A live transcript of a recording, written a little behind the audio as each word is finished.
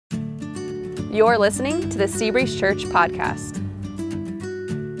You're listening to the Seabreeze Church podcast.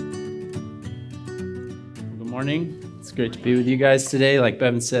 Good morning. It's great to be with you guys today. Like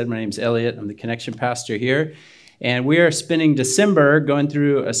Bevan said, my name's Elliot. I'm the connection pastor here. And we are spending December going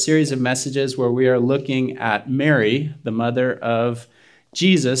through a series of messages where we are looking at Mary, the mother of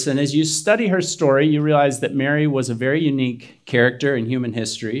Jesus. And as you study her story, you realize that Mary was a very unique character in human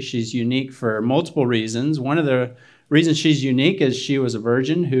history. She's unique for multiple reasons. One of the reasons she's unique is she was a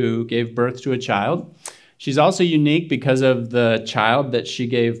virgin who gave birth to a child. She's also unique because of the child that she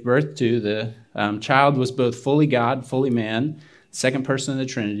gave birth to. The child was both fully God, fully man, second person of the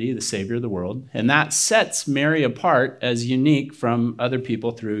Trinity, the Savior of the world. And that sets Mary apart as unique from other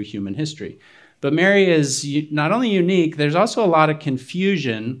people through human history. But Mary is not only unique, there's also a lot of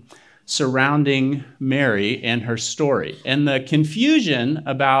confusion surrounding Mary and her story. And the confusion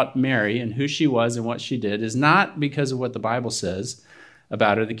about Mary and who she was and what she did is not because of what the Bible says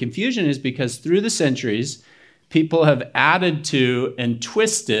about her. The confusion is because through the centuries, people have added to and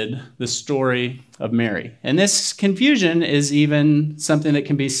twisted the story of Mary. And this confusion is even something that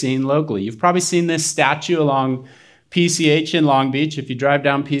can be seen locally. You've probably seen this statue along PCH in Long Beach. If you drive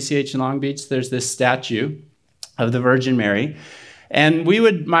down PCH in Long Beach, there's this statue of the Virgin Mary. And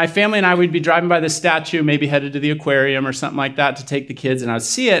my family and I would be driving by this statue, maybe headed to the aquarium or something like that to take the kids, and I would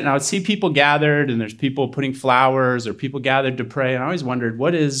see it, and I would see people gathered, and there's people putting flowers or people gathered to pray, and I always wondered,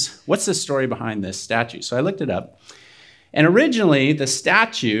 what's the story behind this statue? So I looked it up. And originally, the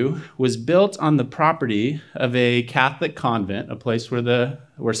statue was built on the property of a Catholic convent, a place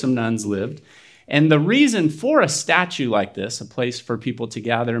where some nuns lived. And the reason for a statue like this, a place for people to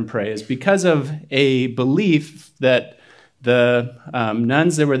gather and pray, is because of a belief that the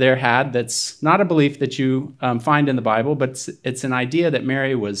nuns that were there had. That's not a belief that you find in the Bible, but it's an idea that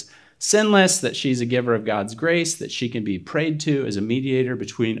Mary was sinless, that she's a giver of God's grace, that she can be prayed to as a mediator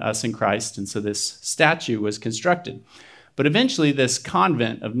between us and Christ. And so this statue was constructed. But eventually this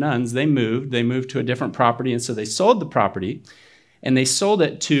convent of nuns, they moved to a different property. And so they sold the property and they sold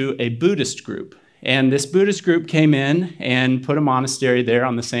it to a Buddhist group. And this Buddhist group came in and put a monastery there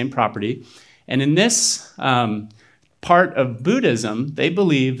on the same property. And in this part of Buddhism, they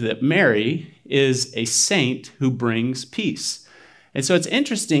believe that Mary is a saint who brings peace. And so it's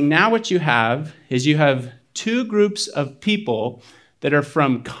interesting. Now what you have is two groups of people that are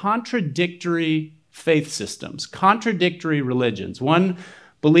from contradictory faith systems, contradictory religions. One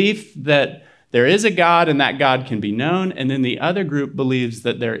belief that there is a God and that God can be known, and then the other group believes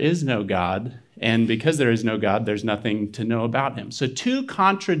that there is no God, and because there is no God, there's nothing to know about him. So two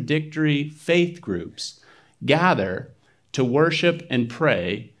contradictory faith groups gather to worship and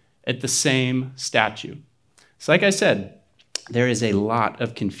pray at the same statue. So like I said, there is a lot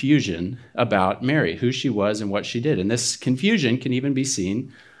of confusion about Mary, who she was and what she did. And this confusion can even be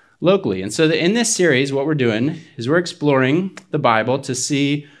seen locally. And so in this series, what we're doing is we're exploring the Bible to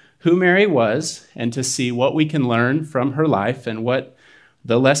see who Mary was and to see what we can learn from her life and what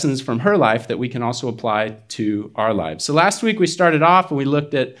the lessons from her life that we can also apply to our lives. So last week we started off and we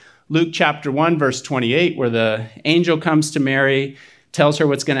looked at Luke chapter 1, verse 28, where the angel comes to Mary, tells her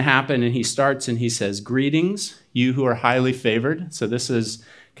what's going to happen, and he starts and he says, "Greetings, you who are highly favored." So this is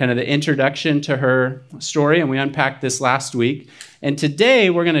kind of the introduction to her story, and we unpacked this last week. And today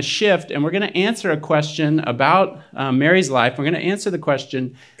we're going to shift and we're going to answer a question about Mary's life. We're going to answer the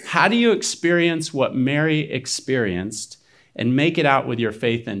question, how do you experience what Mary experienced and make it out with your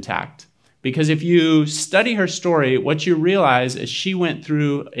faith intact? Because if you study her story, what you realize is she went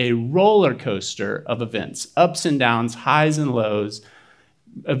through a roller coaster of events, ups and downs, highs and lows,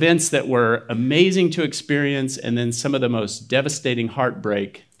 events that were amazing to experience, and then some of the most devastating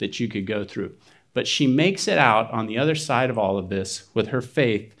heartbreak that you could go through. But she makes it out on the other side of all of this with her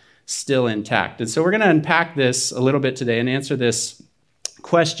faith still intact. And so we're going to unpack this a little bit today and answer this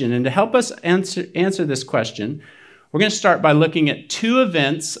question. And to help us answer this question, we're going to start by looking at two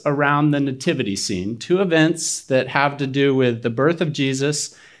events around the nativity scene, two events that have to do with the birth of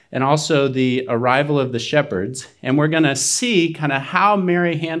Jesus and also the arrival of the shepherds. And we're going to see kind of how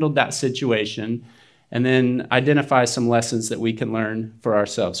Mary handled that situation and then identify some lessons that we can learn for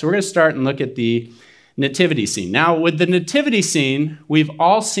ourselves. So we're going to start and look at the nativity scene. Now, with the nativity scene, we've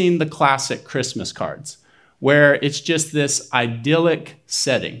all seen the classic Christmas cards where it's just this idyllic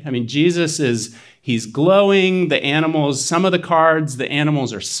setting. I mean, he's glowing, the animals, some of the cards, the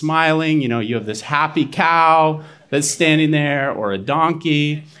animals are smiling. You have this happy cow that's standing there or a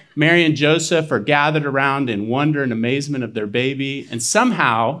donkey. Mary and Joseph are gathered around in wonder and amazement of their baby. And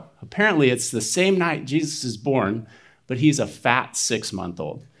somehow, apparently it's the same night Jesus is born, but he's a fat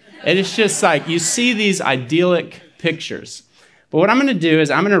 6-month-old. And it's just like, you see these idyllic pictures. But what I'm going to do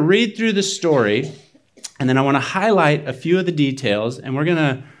is I'm going to read through the story, and then I want to highlight a few of the details, and we're going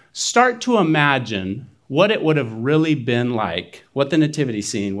to start to imagine what it would have really been like, what the nativity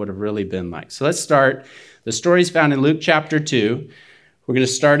scene would have really been like. So let's start. The story is found in Luke chapter 2. We're going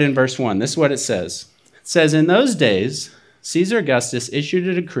to start in verse 1. This is what it says. It says, "In those days, Caesar Augustus issued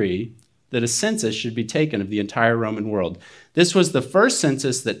a decree that a census should be taken of the entire Roman world. This was the first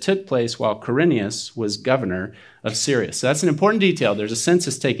census that took place while Quirinius was governor of Syria." So that's an important detail. There's a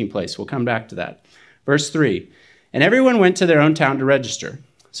census taking place. We'll come back to that. Verse 3, "And everyone went to their own town to register.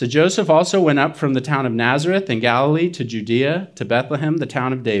 So Joseph also went up from the town of Nazareth in Galilee to Judea, to Bethlehem, the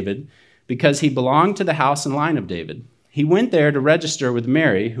town of David, because he belonged to the house and line of David. He went there to register with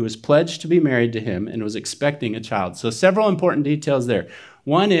Mary, who was pledged to be married to him and was expecting a child." So several important details there.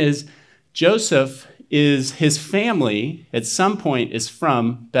 One is Joseph his family at some point is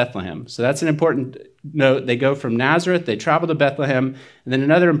from Bethlehem. So that's an important note. They go from Nazareth, they travel to Bethlehem. And then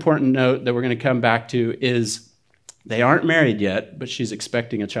another important note that we're going to come back to is they aren't married yet, but she's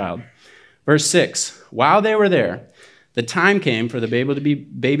expecting a child. Verse 6, "While they were there, the time came for the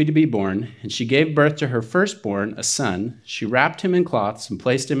baby to be born, and she gave birth to her firstborn, a son. She wrapped him in cloths and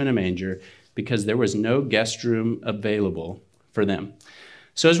placed him in a manger because there was no guest room available for them."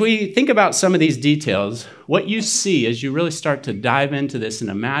 So as we think about some of these details, what you see as you really start to dive into this and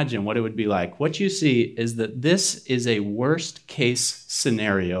imagine what it would be like, what you see is that this is a worst case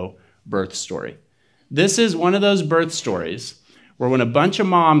scenario birth story. This is one of those birth stories where when a bunch of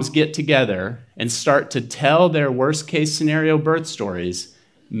moms get together and start to tell their worst case scenario birth stories,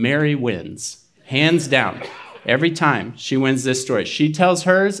 Mary wins, hands down. Every time she wins this story, she tells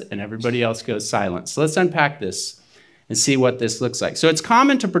hers and everybody else goes silent. So let's unpack this and see what this looks like. So it's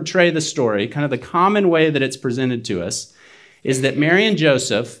common to portray the story, kind of the common way that it's presented to us, is that Mary and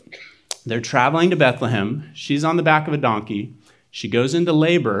Joseph, they're traveling to Bethlehem. She's on the back of a donkey. She goes into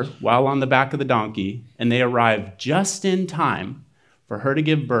labor while on the back of the donkey, and they arrive just in time for her to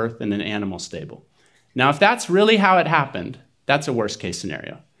give birth in an animal stable. Now, if that's really how it happened, that's a worst case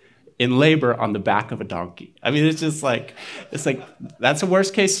scenario. In labor on the back of a donkey. I mean, it's like that's a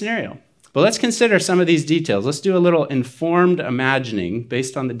worst case scenario. But let's consider some of these details. Let's do a little informed imagining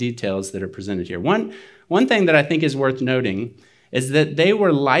based on the details that are presented here. One thing that I think is worth noting is that they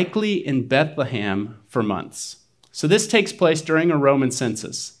were likely in Bethlehem for months. So this takes place during a Roman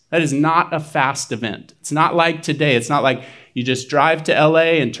census. That is not a fast event. It's not like today. It's not like you just drive to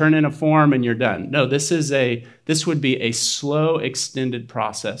LA and turn in a form and you're done. No, this would be a slow, extended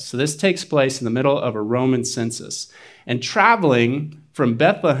process. So this takes place in the middle of a Roman census. And traveling from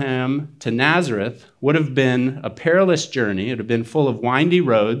Bethlehem to Nazareth would have been a perilous journey. It would have been full of windy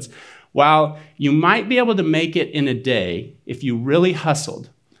roads. While you might be able to make it in a day if you really hustled,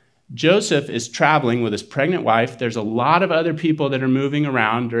 Joseph is traveling with his pregnant wife. There's a lot of other people that are moving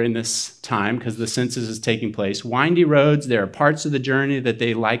around during this time because the census is taking place. Windy roads, there are parts of the journey that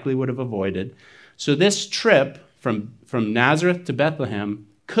they likely would have avoided. So this trip from Nazareth to Bethlehem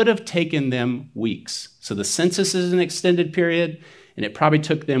could have taken them weeks. So the census is an extended period, and it probably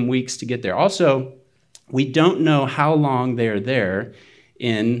took them weeks to get there. Also, we don't know how long they are there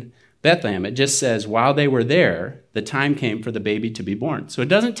in Bethlehem. It just says while they were there, the time came for the baby to be born. So it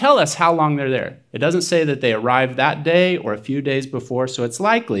doesn't tell us how long they're there. It doesn't say that they arrived that day or a few days before. So it's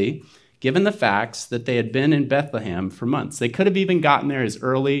likely, given the facts, that they had been in Bethlehem for months. They could have even gotten there as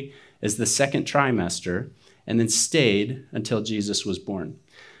early as the second trimester and then stayed until Jesus was born.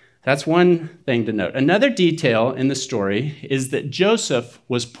 That's one thing to note. Another detail in the story is that Joseph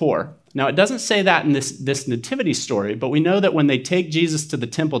was poor. Now, it doesn't say that in this nativity story, but we know that when they take Jesus to the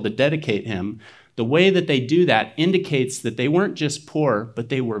temple to dedicate him, the way that they do that indicates that they weren't just poor, but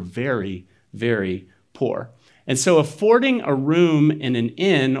they were very, very poor. And so affording a room in an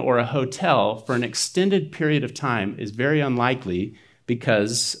inn or a hotel for an extended period of time is very unlikely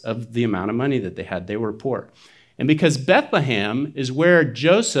because of the amount of money that they had. They were poor. And because Bethlehem is where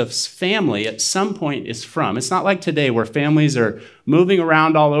Joseph's family at some point is from, it's not like today where families are moving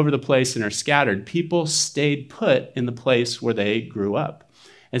around all over the place and are scattered. People stayed put in the place where they grew up.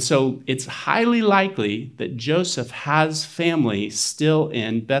 And so it's highly likely that Joseph has family still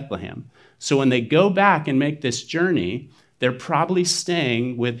in Bethlehem. So when they go back and make this journey, they're probably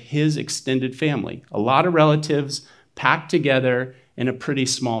staying with his extended family. A lot of relatives packed together in a pretty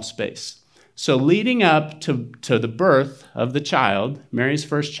small space. So leading up to the birth of the child, Mary's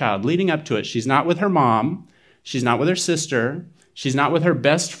first child, leading up to it, she's not with her mom, she's not with her sister, she's not with her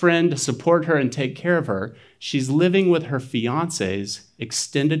best friend to support her and take care of her. She's living with her fiance's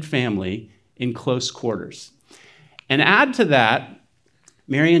extended family in close quarters. And add to that,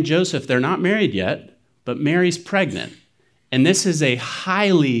 Mary and Joseph, they're not married yet, but Mary's pregnant. And this is a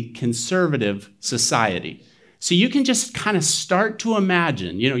highly conservative society. So you can just kind of start to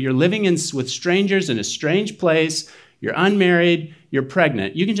imagine, you're living with strangers in a strange place, you're unmarried, you're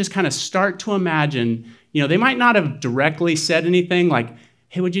pregnant. You can just kind of start to imagine, they might not have directly said anything like,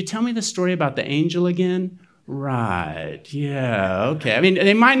 hey, would you tell me the story about the angel again? Right, yeah, okay. I mean,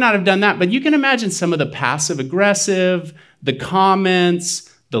 they might not have done that, but you can imagine some of the passive-aggressive, the comments,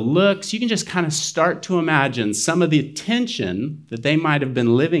 the looks. You can just kind of start to imagine some of the tension that they might have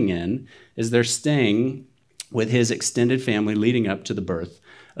been living in as they're staying with his extended family leading up to the birth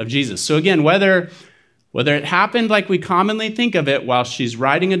of Jesus. So again, whether it happened like we commonly think of it, while she's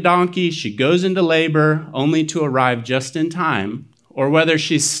riding a donkey, she goes into labor only to arrive just in time, or whether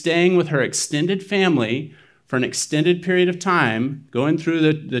she's staying with her extended family for an extended period of time, going through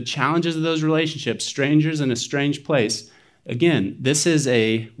the challenges of those relationships, strangers in a strange place, again, this is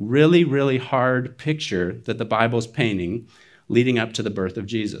a really, really hard picture that the Bible's painting leading up to the birth of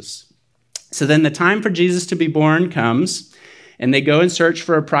Jesus. So then the time for Jesus to be born comes, and they go and search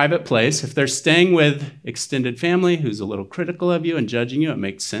for a private place. If they're staying with extended family who's a little critical of you and judging you, it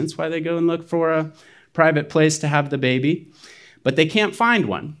makes sense why they go and look for a private place to have the baby. But they can't find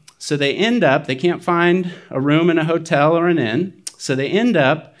one. So they can't find a room in a hotel or an inn. So they end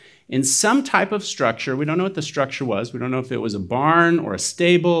up in some type of structure. We don't know what the structure was. We don't know if it was a barn or a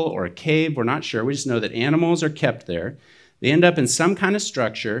stable or a cave. We're not sure. We just know that animals are kept there. They end up in some kind of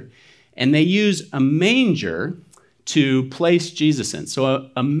structure. And they use a manger to place Jesus in.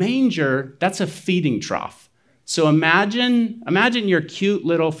 So a manger, that's a feeding trough. So imagine your cute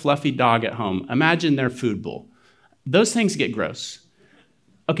little fluffy dog at home. Imagine their food bowl. Those things get gross.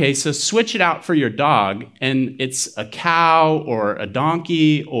 Okay, so switch it out for your dog, and it's a cow or a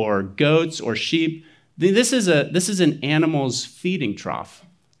donkey or goats or sheep. This is an animal's feeding trough.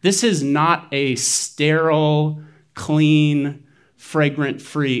 This is not a sterile, clean,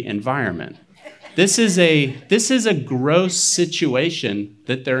 fragrant-free environment. This is a gross situation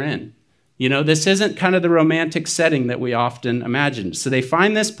that they're in. This isn't kind of the romantic setting that we often imagine. So they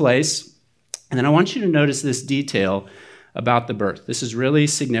find this place, and then I want you to notice this detail about the birth. This is really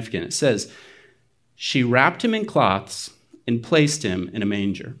significant. It says, she wrapped him in cloths and placed him in a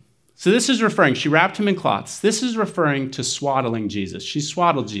manger. So she wrapped him in cloths. This is referring to swaddling Jesus. She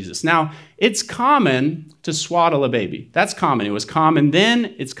swaddled Jesus. Now, it's common to swaddle a baby. That's common. It was common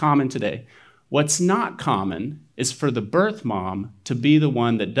then, it's common today. What's not common is for the birth mom to be the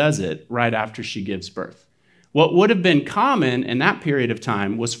one that does it right after she gives birth. What would have been common in that period of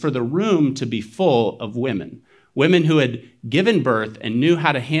time was for the room to be full of women who had given birth and knew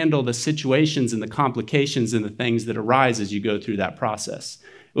how to handle the situations and the complications and the things that arise as you go through that process.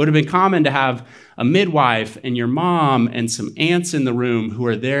 It would have been common to have a midwife and your mom and some aunts in the room who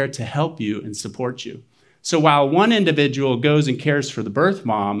are there to help you and support you. So while one individual goes and cares for the birth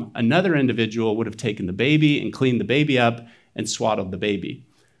mom, another individual would have taken the baby and cleaned the baby up and swaddled the baby.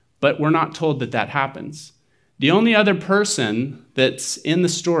 But we're not told that that happens. The only other person that's in the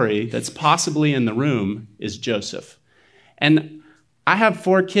story that's possibly in the room is Joseph. And I have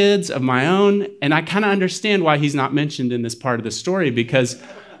 4 kids of my own, and I kind of understand why he's not mentioned in this part of the story, because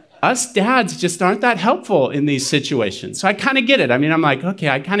us dads just aren't that helpful in these situations. So I kind of get it. I mean, I'm like, okay,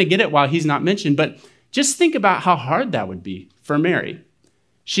 I kind of get it why he's not mentioned, but just think about how hard that would be for Mary.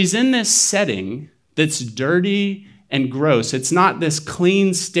 She's in this setting that's dirty and gross. It's not this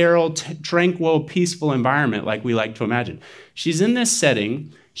clean, sterile, tranquil, peaceful environment like we like to imagine. She's in this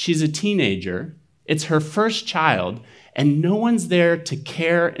setting. She's a teenager. It's her first child, and no one's there to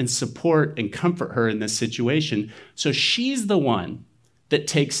care and support and comfort her in this situation. So she's the one that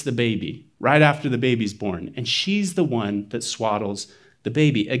takes the baby right after the baby's born, and she's the one that swaddles the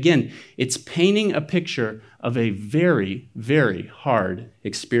baby. Again, it's painting a picture of a very, very hard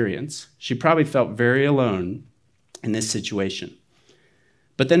experience. She probably felt very alone in this situation.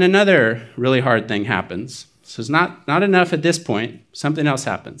 But then another really hard thing happens. So it's not enough at this point. Something else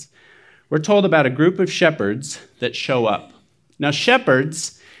happens. We're told about a group of shepherds that show up. Now,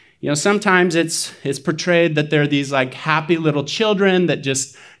 shepherds, sometimes it's portrayed that they're these like happy little children that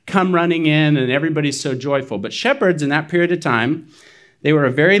just come running in and everybody's so joyful. But shepherds in that period of time, they were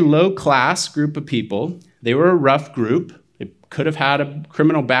a very low-class group of people. They were a rough group. They could have had a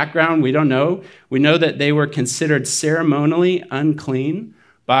criminal background. We don't know. We know that they were considered ceremonially unclean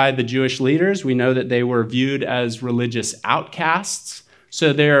by the Jewish leaders. We know that they were viewed as religious outcasts.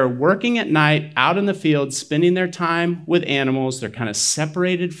 So they're working at night out in the field, spending their time with animals. They're kind of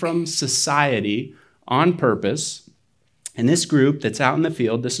separated from society on purpose. And this group that's out in the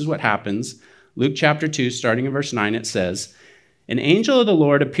field, this is what happens. Luke chapter 2, starting in verse 9, it says, "An angel of the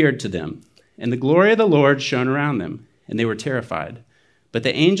Lord appeared to them, and the glory of the Lord shone around them, and they were terrified. But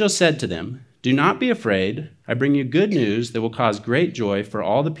the angel said to them, "Do not be afraid. I bring you good news that will cause great joy for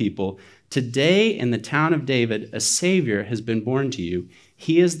all the people. Today in the town of David, a Savior has been born to you.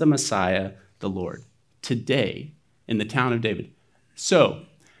 He is the Messiah, the Lord." Today in the town of David. So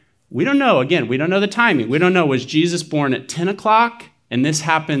we don't know, again, we don't know the timing. We don't know, was Jesus born at 10 o'clock and this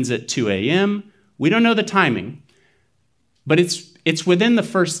happens at 2 a.m.? We don't know the timing, but it's within the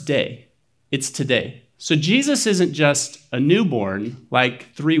first day. It's today. So Jesus isn't just a newborn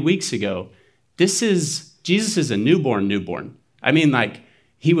like 3 weeks ago. Jesus is a newborn. I mean, like,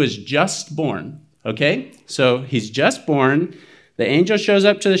 he was just born, okay? So he's just born. The angel shows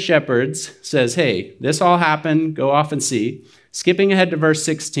up to the shepherds, says, "Hey, this all happened. Go off and see." Skipping ahead to verse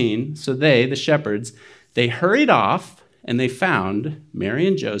 16, so they, the shepherds, they hurried off and they found Mary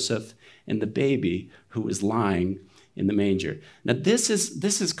and Joseph and the baby who was lying in the manger. Now, this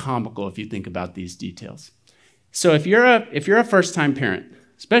is comical if you think about these details. So if you're a first-time parent,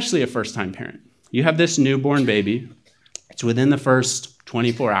 especially a first-time parent, you have this newborn baby. It's within the first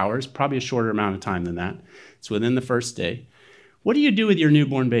 24 hours, probably a shorter amount of time than that. It's within the first day. What do you do with your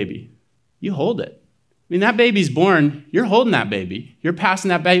newborn baby? You hold it. I mean, that baby's born, you're holding that baby. You're passing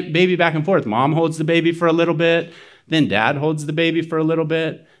that baby back and forth. Mom holds the baby for a little bit, then dad holds the baby for a little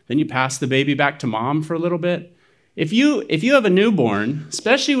bit, then you pass the baby back to mom for a little bit. If you have a newborn,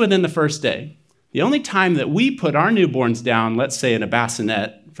 especially within the first day, the only time that we put our newborns down, let's say in a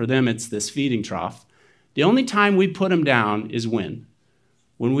bassinet, for them it's this feeding trough, the only time we put them down is when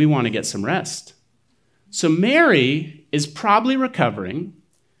we want to get some rest. So Mary is probably recovering,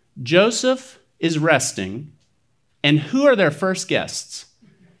 Joseph is resting, and who are their first guests?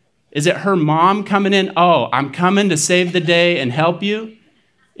 Is it her mom coming in? "Oh, I'm coming to save the day and help you"?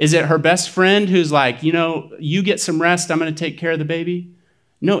 Is it her best friend who's like, "You get some rest, I'm going to take care of the baby"?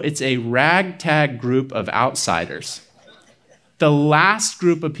 No, it's a ragtag group of outsiders. The last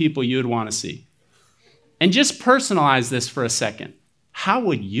group of people you would want to see. And just personalize this for a second. How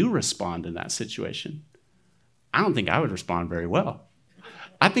would you respond in that situation? I don't think I would respond very well.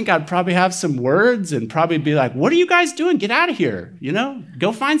 I think I'd probably have some words and probably be like, "What are you guys doing? Get out of here.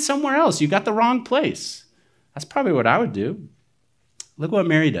 Go find somewhere else. You got the wrong place." That's probably what I would do. Look what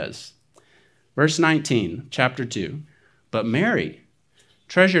Mary does. Verse 19, chapter 2. But Mary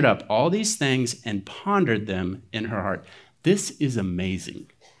treasured up all these things and pondered them in her heart. This is amazing.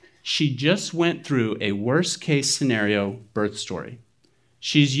 She just went through a worst-case scenario birth story.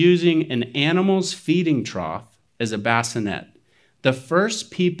 She's using an animal's feeding trough as a bassinet. The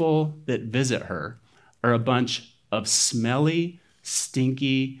first people that visit her are a bunch of smelly,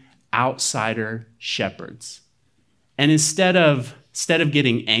 stinky, outsider shepherds. And instead of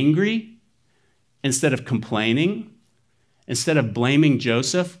getting angry, instead of complaining, instead of blaming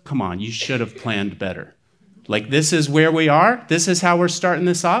Joseph, "Come on, you should have planned better. Like, this is where we are. This is how we're starting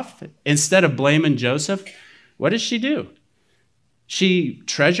this off." Instead of blaming Joseph, what does she do? She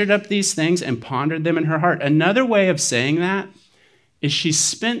treasured up these things and pondered them in her heart. Another way of saying that is she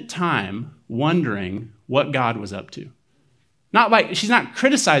spent time wondering what God was up to. Not like, she's not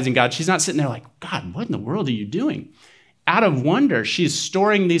criticizing God. She's not sitting there like, "God, what in the world are you doing?" Out of wonder, she's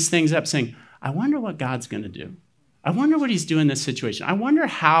storing these things up saying, "I wonder what God's going to do. I wonder what he's doing in this situation. I wonder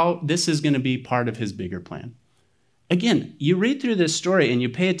how this is going to be part of his bigger plan." Again, you read through this story and you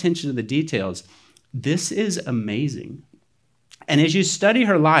pay attention to the details. This is amazing. And as you study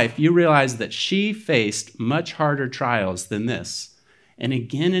her life, you realize that she faced much harder trials than this. And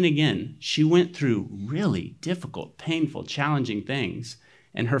again, she went through really difficult, painful, challenging things.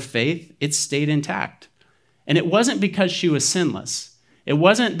 And her faith, it stayed intact. And it wasn't because she was sinless. It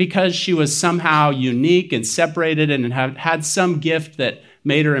wasn't because she was somehow unique and separated and had some gift that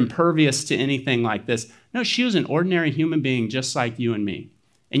made her impervious to anything like this. No, she was an ordinary human being just like you and me.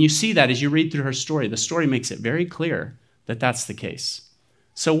 And you see that as you read through her story. The story makes it very clear that that's the case.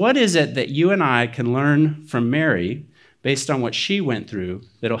 So what is it that you and I can learn from Mary based on what she went through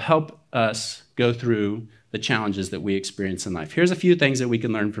that'll help us go through the challenges that we experience in life? Here's a few things that we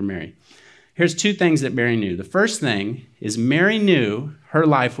can learn from Mary. Here's two things that Mary knew. The first thing is Mary knew her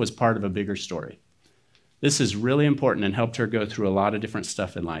life was part of a bigger story. This is really important and helped her go through a lot of different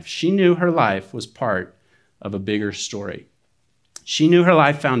stuff in life. She knew her life was part of a bigger story. She knew her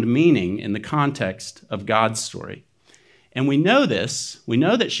life found meaning in the context of God's story. And we know this. We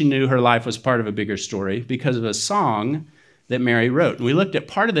know that she knew her life was part of a bigger story because of a song that Mary wrote. And we looked at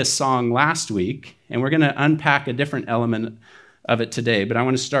part of this song last week, and we're going to unpack a different element of it today. But I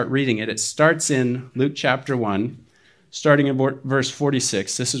want to start reading it. It starts in Luke chapter 1, starting in verse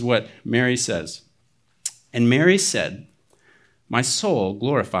 46. This is what Mary says. And Mary said, "My soul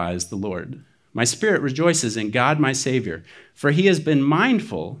glorifies the Lord. My spirit rejoices in God my Savior, for he has been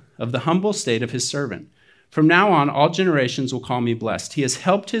mindful of the humble state of his servant. From now on, all generations will call me blessed. He has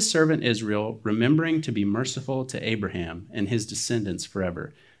helped his servant Israel, remembering to be merciful to Abraham and his descendants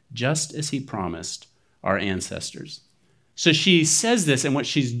forever, just as he promised our ancestors. So she says this, and what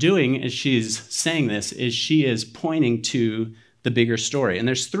she's doing as she's saying this is she is pointing to the bigger story. And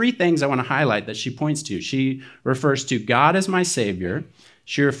there's three things I want to highlight that she points to. She refers to God as my Savior.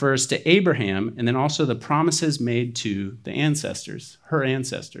 She refers to Abraham, and then also the promises made to the ancestors, her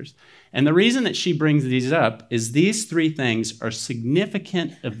ancestors. And the reason that she brings these up is these three things are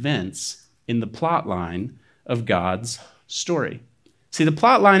significant events in the plot line of God's story. See, the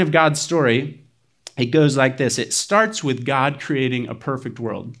plot line of God's story, it goes like this. It starts with God creating a perfect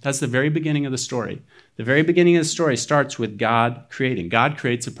world. That's the very beginning of the story. The very beginning of the story starts with God creating. God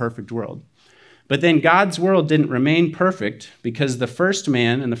creates a perfect world. But then God's world didn't remain perfect because the first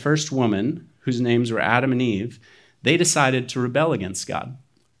man and the first woman, whose names were Adam and Eve, they decided to rebel against God.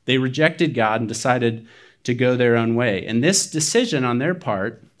 They rejected God and decided to go their own way. And this decision on their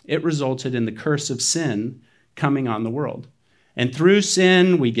part, it resulted in the curse of sin coming on the world. And through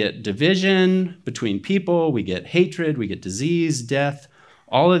sin, we get division between people, we get hatred, we get disease, death.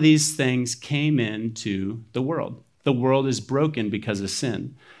 All of these things came into the world. The world is broken because of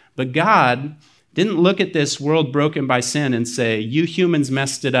sin. But God didn't look at this world broken by sin and say, you humans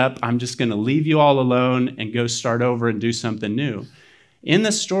messed it up, I'm just going to leave you all alone and go start over and do something new. In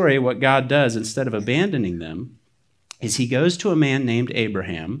the story, what God does, instead of abandoning them, is he goes to a man named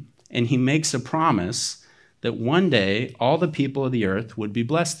Abraham, and he makes a promise that one day all the people of the earth would be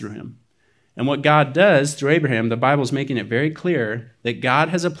blessed through him. And what God does through Abraham, the Bible's making it very clear that God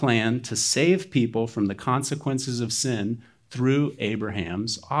has a plan to save people from the consequences of sin through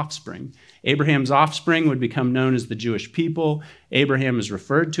Abraham's offspring. Abraham's offspring would become known as the Jewish people. Abraham is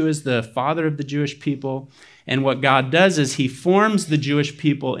referred to as the father of the Jewish people. And what God does is he forms the Jewish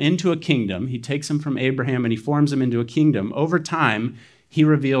people into a kingdom. He takes them from Abraham and he forms them into a kingdom. Over time, he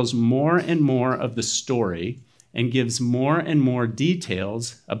reveals more and more of the story and gives more and more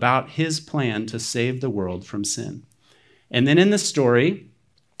details about his plan to save the world from sin. And then in the story,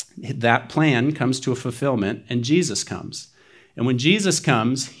 that plan comes to a fulfillment and Jesus comes. And when Jesus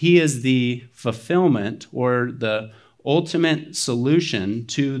comes, he is the fulfillment or the ultimate solution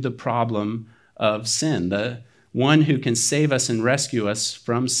to the problem of sin, the one who can save us and rescue us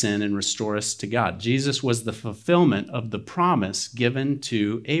from sin and restore us to God. Jesus was the fulfillment of the promise given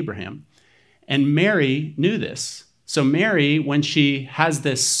to Abraham. And Mary knew this. So Mary, when she has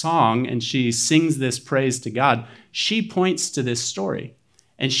this song and she sings this praise to God, she points to this story.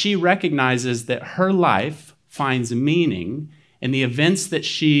 And she recognizes that her life finds meaning and the events that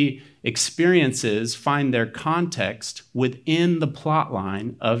she experiences find their context within the plot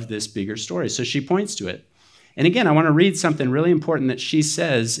line of this bigger story. So she points to it. And again, I want to read something really important that she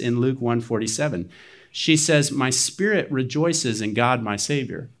says in Luke 1:47. She says, my spirit rejoices in God, my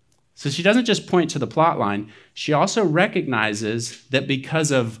Savior. So she doesn't just point to the plot line. She also recognizes that because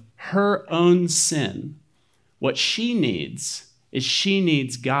of her own sin, what she needs is she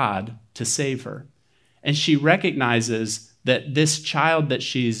needs God to save her. And she recognizes that this child that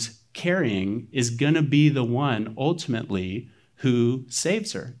she's carrying is going to be the one ultimately who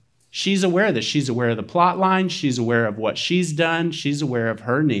saves her. She's aware of this. She's aware of the plot line. She's aware of what she's done. She's aware of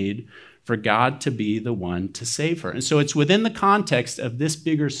her need for God to be the one to save her. And so it's within the context of this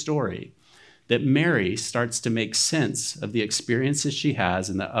bigger story that Mary starts to make sense of the experiences she has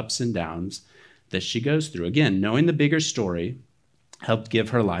and the ups and downs that she goes through. Again, knowing the bigger story helped give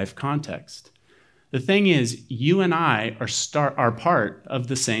her life context. The thing is, you and I are part of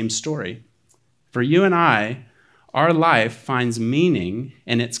the same story. For you and I, our life finds meaning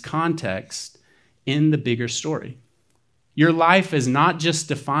and its context in the bigger story. Your life is not just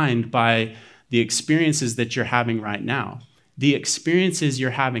defined by the experiences that you're having right now. The experiences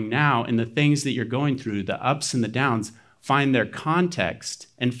you're having now and the things that you're going through, the ups and the downs, find their context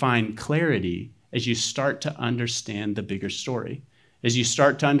and find clarity as you start to understand the bigger story. As you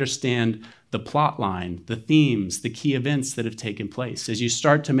start to understand the plot line, the themes, the key events that have taken place. As you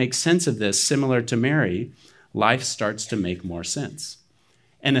start to make sense of this, similar to Mary, life starts to make more sense.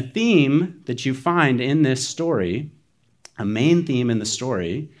 And a theme that you find in this story, a main theme in the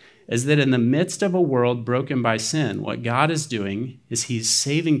story, is that in the midst of a world broken by sin, what God is doing is he's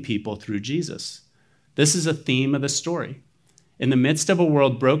saving people through Jesus. This is a theme of the story. In the midst of a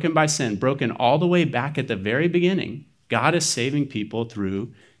world broken by sin, broken all the way back at the very beginning, God is saving people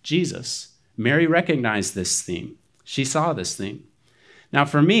through Jesus. Mary recognized this theme. She saw this theme. Now,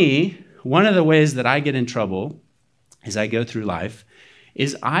 for me, one of the ways that I get in trouble as I go through life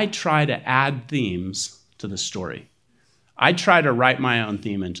is I try to add themes to the story. I try to write my own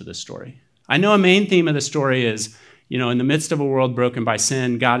theme into the story. I know a main theme of the story is, in the midst of a world broken by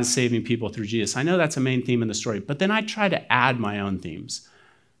sin, God is saving people through Jesus. I know that's a main theme in the story, but then I try to add my own themes.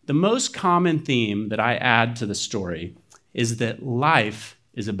 The most common theme that I add to the story is that life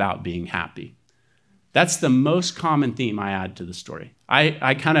is about being happy. That's the most common theme I add to the story.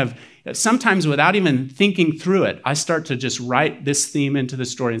 I kind of, sometimes without even thinking through it, I start to just write this theme into the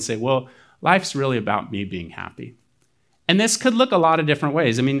story and say, well, life's really about me being happy. And this could look a lot of different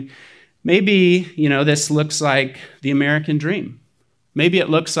ways. I mean, maybe, this looks like the American dream. Maybe it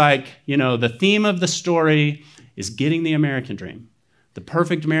looks like, the theme of the story is getting the American dream. The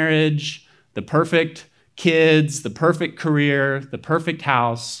perfect marriage, the perfect kids, the perfect career, the perfect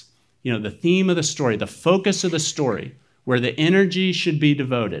house. The theme of the story, the focus of the story, where the energy should be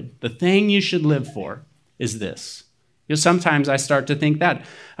devoted, the thing you should live for is this. Sometimes I start to think that.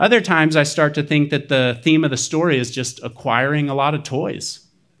 Other times I start to think that the theme of the story is just acquiring a lot of toys,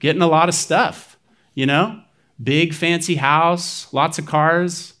 getting a lot of stuff, big fancy house, lots of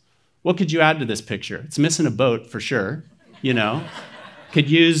cars. What could you add to this picture? It's missing a boat for sure, Could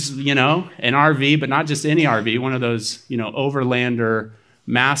use, an RV, but not just any RV, one of those, overlander,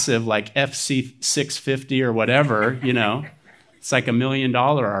 massive, like FC650 or whatever, It's like $1 million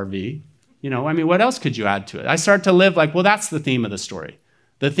RV. What else could you add to it? I start to live like, well, that's the theme of the story.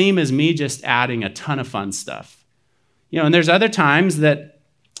 The theme is me just adding a ton of fun stuff. And there's other times that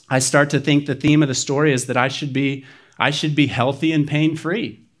I start to think the theme of the story is that I should be healthy and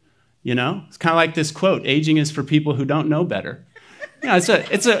pain-free. It's kind of like this quote, aging is for people who don't know better.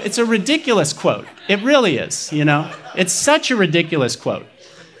 It's a ridiculous quote. It really is, It's such a ridiculous quote.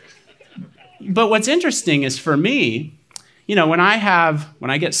 But what's interesting is for me, when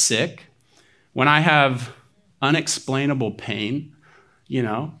I get sick, when I have unexplainable pain,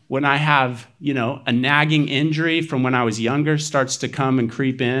 when I have, a nagging injury from when I was younger starts to come and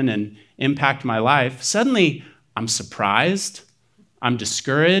creep in and impact my life, suddenly I'm surprised, I'm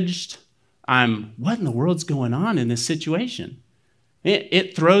discouraged, what in the world's going on in this situation?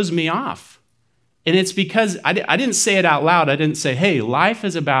 It throws me off. And it's because I didn't say it out loud. I didn't say, hey, life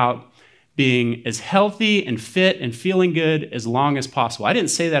is about being as healthy and fit and feeling good as long as possible. I didn't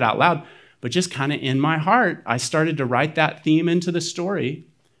say that out loud, but just kind of in my heart, I started to write that theme into the story.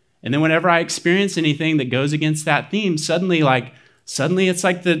 And then whenever I experience anything that goes against that theme, suddenly it's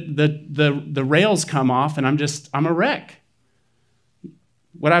like the rails come off and I'm a wreck.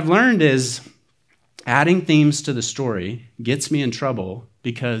 What I've learned is adding themes to the story gets me in trouble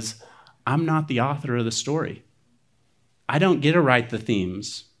because I'm not the author of the story. I don't get to write the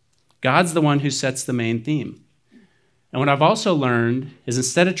themes. God's the one who sets the main theme. And what I've also learned is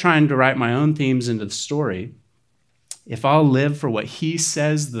instead of trying to write my own themes into the story, if I'll live for what he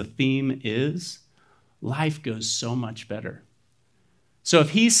says the theme is, life goes so much better. So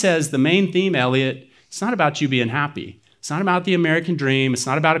if he says the main theme, Elliot, it's not about you being happy. It's not about the American dream. It's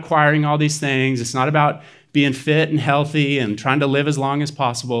not about acquiring all these things. It's not about being fit and healthy and trying to live as long as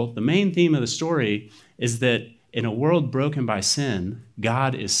possible. The main theme of the story is that in a world broken by sin,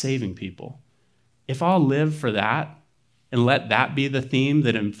 God is saving people. If I'll live for that and let that be the theme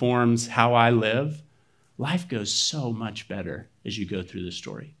that informs how I live, life goes so much better as you go through the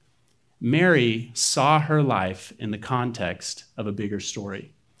story. Mary saw her life in the context of a bigger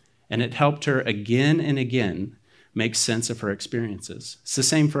story, and it helped her again and again make sense of her experiences. It's the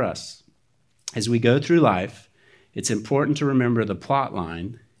same for us. As we go through life, it's important to remember the plot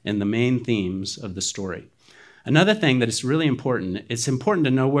line and the main themes of the story. Another thing that is really important, it's important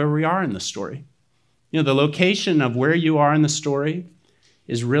to know where we are in the story. The location of where you are in the story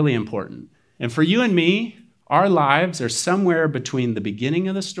is really important. And for you and me, our lives are somewhere between the beginning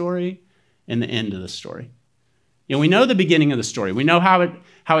of the story and the end of the story. We know the beginning of the story. We know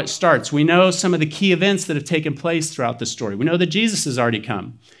how it starts. We know some of the key events that have taken place throughout the story. We know that Jesus has already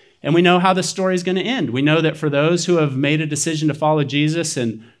come. And we know how the story is going to end. We know that for those who have made a decision to follow Jesus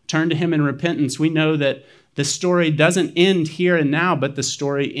and turn to him in repentance, we know that the story doesn't end here and now, but the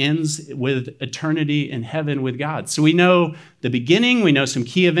story ends with eternity in heaven with God. So we know the beginning, we know some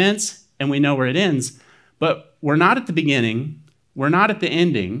key events, and we know where it ends. But we're not at the beginning, we're not at the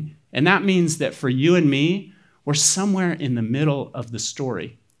ending, and that means that for you and me, we're somewhere in the middle of the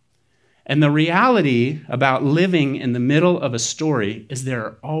story. And the reality about living in the middle of a story is there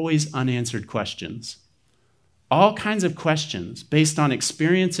are always unanswered questions. All kinds of questions based on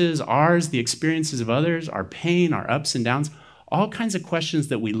experiences, ours, the experiences of others, our pain, our ups and downs, all kinds of questions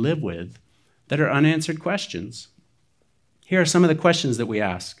that we live with that are unanswered questions. Here are some of the questions that we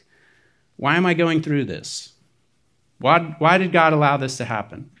ask. Why am I going through this? Why did God allow this to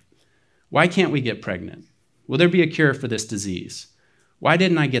happen? Why can't we get pregnant? Will there be a cure for this disease? Why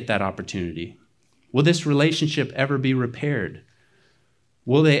didn't I get that opportunity? Will this relationship ever be repaired?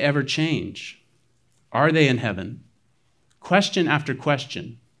 Will they ever change? Are they in heaven? Question after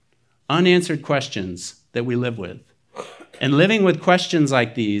question, unanswered questions that we live with. And living with questions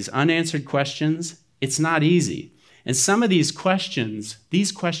like these, unanswered questions, it's not easy. And some of these questions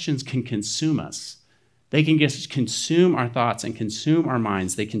can consume us. They can just consume our thoughts and consume our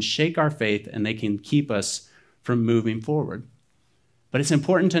minds. They can shake our faith and they can keep us from moving forward. But it's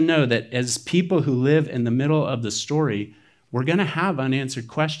important to know that as people who live in the middle of the story, we're going to have unanswered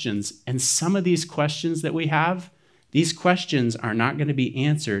questions. And some of these questions that we have, these questions are not going to be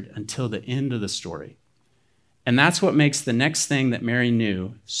answered until the end of the story. And that's what makes the next thing that Mary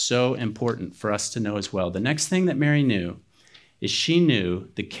knew so important for us to know as well. The next thing that Mary knew is she knew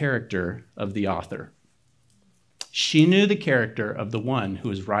the character of the author. She knew the character of the one who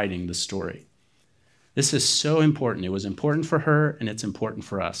was writing the story. This is so important. It was important for her, and it's important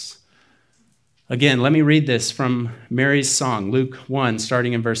for us. Again, let me read this from Mary's song, Luke 1,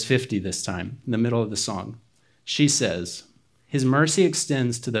 starting in verse 50 this time, in the middle of the song. She says, "His mercy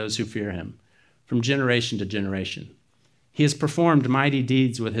extends to those who fear him, from generation to generation. He has performed mighty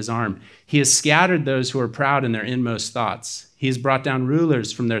deeds with his arm. He has scattered those who are proud in their inmost thoughts. He has brought down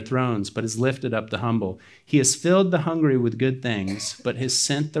rulers from their thrones, but has lifted up the humble. He has filled the hungry with good things, but has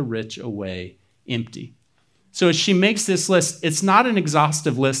sent the rich away empty." So as she makes this list, it's not an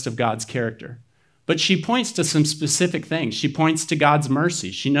exhaustive list of God's character, but she points to some specific things. She points to God's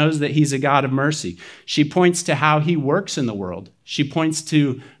mercy. She knows that he's a God of mercy. She points to how he works in the world. She points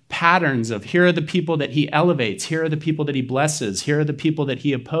to patterns of here are the people that he elevates, here are the people that he blesses, here are the people that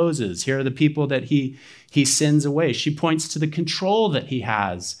he opposes, here are the people that he sends away. She points to the control that he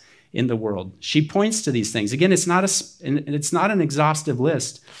has in the world. She points to these things. Again, it's not an exhaustive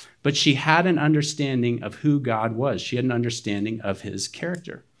list, but she had an understanding of who God was. She had an understanding of his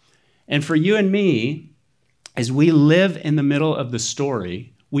character. And for you and me, as we live in the middle of the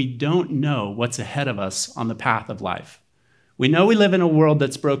story, we don't know what's ahead of us on the path of life. We know we live in a world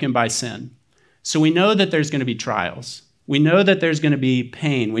that's broken by sin. So we know that there's going to be trials. We know that there's going to be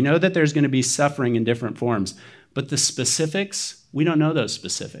pain. We know that there's going to be suffering in different forms. But the specifics, we don't know those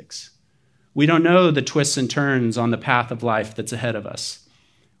specifics. We don't know the twists and turns on the path of life that's ahead of us.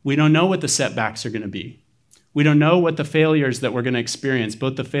 We don't know what the setbacks are going to be. We don't know what the failures that we're going to experience,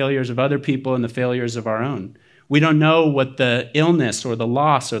 both the failures of other people and the failures of our own. We don't know what the illness or the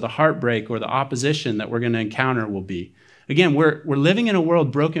loss or the heartbreak or the opposition that we're going to encounter will be. Again, we're living in a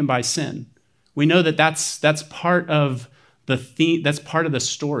world broken by sin. We know that that's part of the theme, that's part of the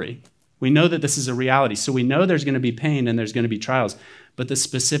story. We know that this is a reality. So we know there's going to be pain and there's going to be trials. But the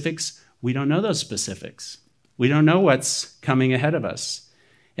specifics, we don't know those specifics. We don't know what's coming ahead of us.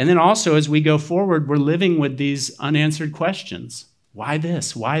 And then also, as we go forward, we're living with these unanswered questions. Why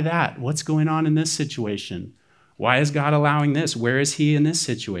this? Why that? What's going on in this situation? Why is God allowing this? Where is he in this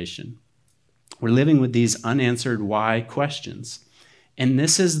situation? We're living with these unanswered why questions. And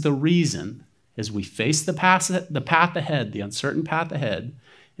this is the reason, as we face the path ahead, the uncertain path ahead,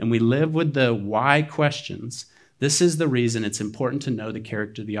 and we live with the why questions, this is the reason it's important to know the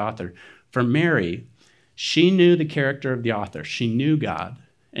character of the author. For Mary, she knew the character of the author. She knew God,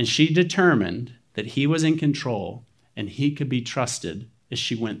 and she determined that he was in control and he could be trusted as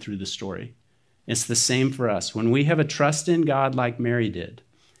she went through the story. It's the same for us. When we have a trust in God like Mary did,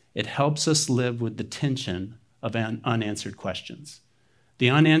 it helps us live with the tension of unanswered questions. The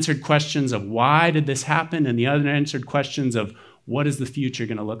unanswered questions of why did this happen and the unanswered questions of what is the future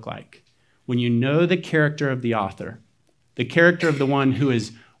going to look like. When you know the character of the author, the character of the one who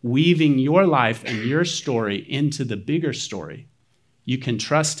is weaving your life and your story into the bigger story, you can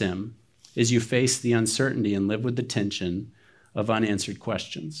trust him as you face the uncertainty and live with the tension of unanswered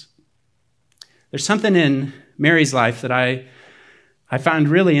questions. There's something in Mary's life that I found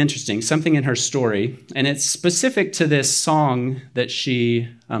really interesting, something in her story, and it's specific to this song that she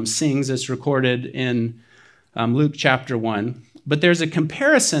sings. It's recorded in Luke chapter 1. But there's a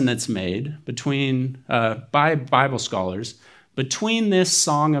comparison that's made by Bible scholars between this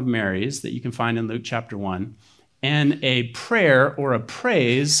song of Mary's that you can find in Luke chapter 1 and a prayer or a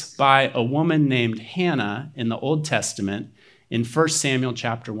praise by a woman named Hannah in the Old Testament in 1 Samuel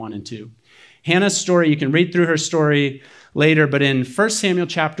chapter 1 and 2. Hannah's story, you can read through her story later, but in 1 Samuel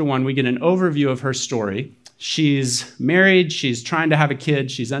chapter 1, we get an overview of her story. She's married, she's trying to have a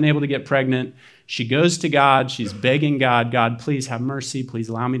kid, she's unable to get pregnant. She goes to God, she's begging God, God, please have mercy, please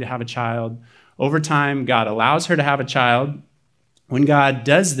allow me to have a child. Over time, God allows her to have a child. When God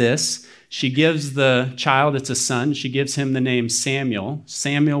does this, she gives the child, it's a son, she gives him the name Samuel.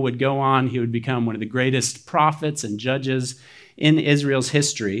 Samuel would go on, he would become one of the greatest prophets and judges in Israel's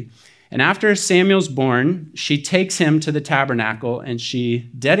history. And after Samuel's born, she takes him to the tabernacle and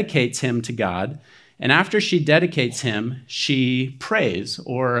she dedicates him to God. And after she dedicates him, she prays,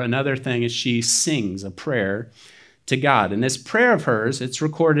 or another thing is she sings a prayer to God. And this prayer of hers, it's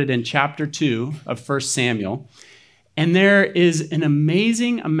recorded in chapter 2 of 1 Samuel. And there is an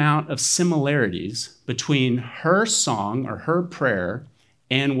amazing amount of similarities between her song or her prayer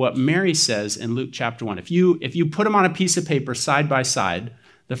and what Mary says in Luke chapter 1. If you put them on a piece of paper side by side,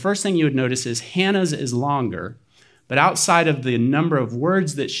 the first thing you would notice is Hannah's is longer, but outside of the number of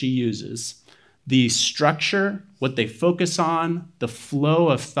words that she uses, the structure, what they focus on, the flow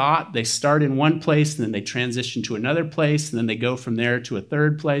of thought, they start in one place and then they transition to another place and then they go from there to a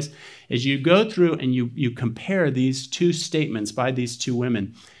third place. As you go through and you compare these two statements by these two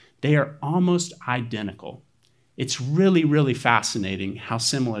women, they are almost identical. It's really, really fascinating how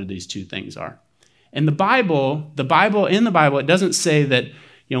similar these two things are. And in the Bible, it doesn't say that,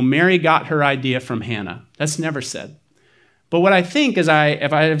 Mary got her idea from Hannah. That's never said. But what I think is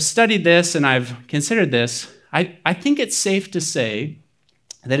if I have studied this and I've considered this, I think it's safe to say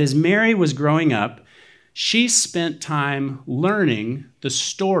that as Mary was growing up, she spent time learning the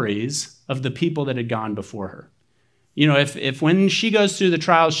stories of the people that had gone before her. If when she goes through the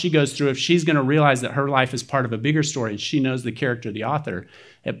trials she goes through, if she's going to realize that her life is part of a bigger story and she knows the character of the author,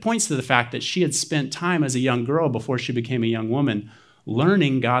 it points to the fact that she had spent time as a young girl before she became a young woman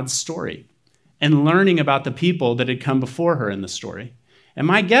learning God's story and learning about the people that had come before her in the story. And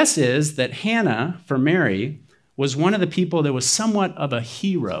my guess is that Hannah, for Mary, was one of the people that was somewhat of a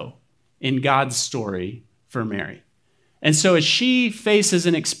hero in God's story for Mary. And so as she faces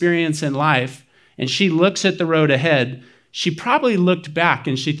an experience in life and she looks at the road ahead, she probably looked back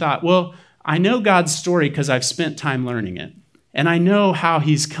and she thought, well, I know God's story because I've spent time learning it. And I know how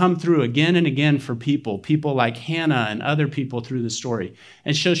he's come through again and again for people like Hannah and other people through the story.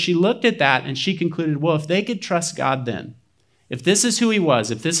 And so she looked at that and she concluded, well, if they could trust God then, if this is who he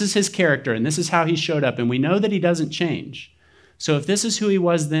was, if this is his character and this is how he showed up, and we know that he doesn't change. So if this is who he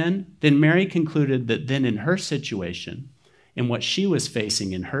was then Mary concluded that then in her situation, in what she was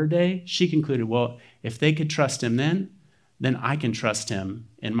facing in her day, she concluded, well, if they could trust him then I can trust him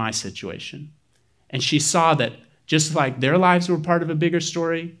in my situation. And she saw that just like their lives were part of a bigger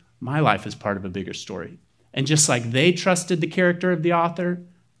story, my life is part of a bigger story. And just like they trusted the character of the author,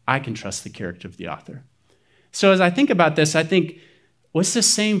 I can trust the character of the author. So as I think about this, I think, what's the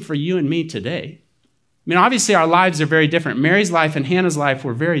same for you and me today? Obviously our lives are very different. Mary's life and Hannah's life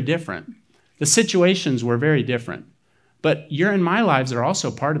were very different. The situations were very different. But your and my lives are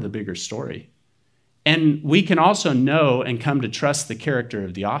also part of the bigger story. And we can also know and come to trust the character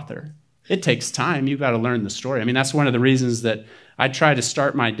of the author. It takes time. You've got to learn the story. That's one of the reasons that I try to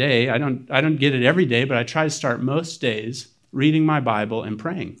start my day. I don't get it every day, but I try to start most days reading my Bible and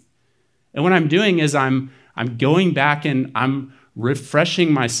praying. And what I'm doing is I'm going back and I'm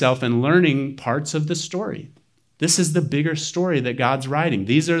refreshing myself and learning parts of the story. This is the bigger story that God's writing.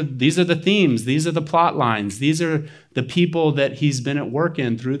 These are the themes. These are the plot lines. These are the people that he's been at work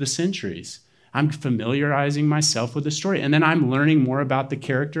in through the centuries. I'm familiarizing myself with the story, and then I'm learning more about the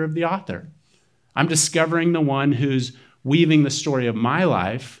character of the author. I'm discovering the one who's weaving the story of my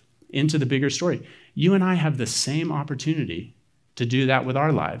life into the bigger story. You and I have the same opportunity to do that with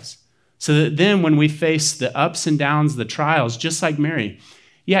our lives. So that then when we face the ups and downs, the trials, just like Mary,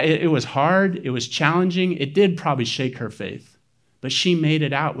 it was hard, it was challenging, it did probably shake her faith, but she made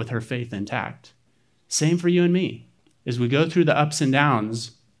it out with her faith intact. Same for you and me. As we go through the ups and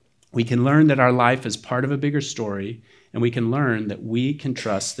downs, we can learn that our life is part of a bigger story, and we can learn that we can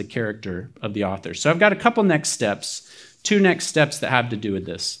trust the character of the author. So I've got a couple next steps, 2 next steps that have to do with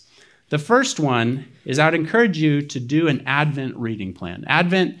this. The first one is I'd encourage you to do an Advent reading plan.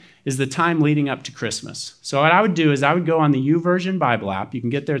 Advent is the time leading up to Christmas. So what I would do is I would go on the YouVersion Bible app. You can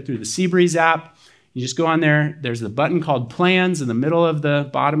get there through the Seabreeze app. You just go on there. There's the button called Plans in the middle of the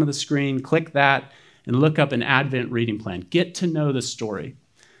bottom of the screen. Click that and look up an Advent reading plan. Get to know the story.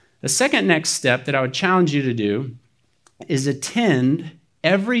 The second next step that I would challenge you to do is attend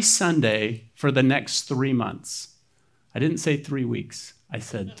every Sunday for the next 3 months. I didn't say 3 weeks. I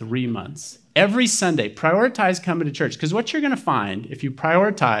said 3 months. Every Sunday, prioritize coming to church. Because what you're going to find if you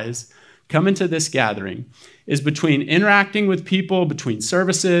prioritize coming to this gathering is between interacting with people, between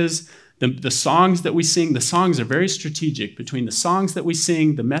services, the songs that we sing. The songs are very strategic. Between the songs that we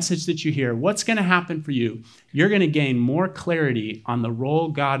sing, the message that you hear, what's going to happen for you? You're going to gain more clarity on the role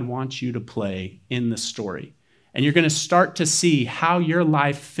God wants you to play in the story. And you're going to start to see how your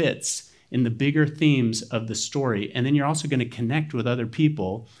life fits in the bigger themes of the story. And then you're also going to connect with other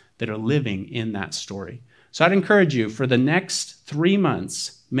people that are living in that story. So I'd encourage you, for the next 3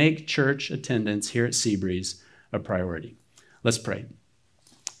 months, make church attendance here at Seabreeze a priority. Let's pray.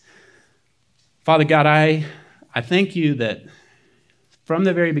 Father God, I thank you that from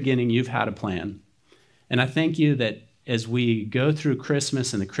the very beginning you've had a plan. And I thank you that as we go through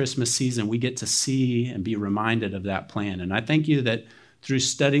Christmas and the Christmas season, we get to see and be reminded of that plan. And I thank you that through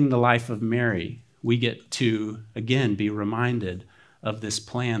studying the life of Mary, we get to, again, be reminded of this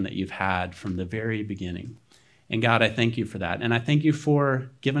plan that you've had from the very beginning. And God, I thank you for that. And I thank you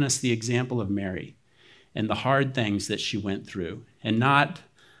for giving us the example of Mary and the hard things that she went through, and not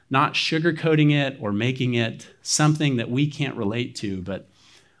sugarcoating it or making it something that we can't relate to, but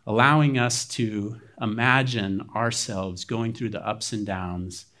allowing us to imagine ourselves going through the ups and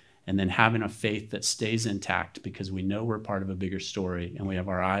downs and then having a faith that stays intact because we know we're part of a bigger story and we have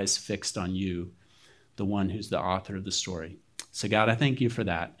our eyes fixed on you, the one who's the author of the story. So God, I thank you for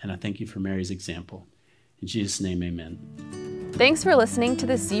that, and I thank you for Mary's example. In Jesus' name, amen. Thanks for listening to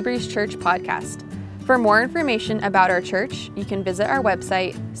the Seabreeze Church podcast. For more information about our church, you can visit our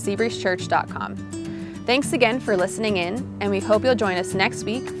website, seabreezechurch.com. Thanks again for listening in, and we hope you'll join us next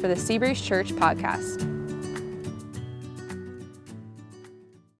week for the Seabreeze Church podcast.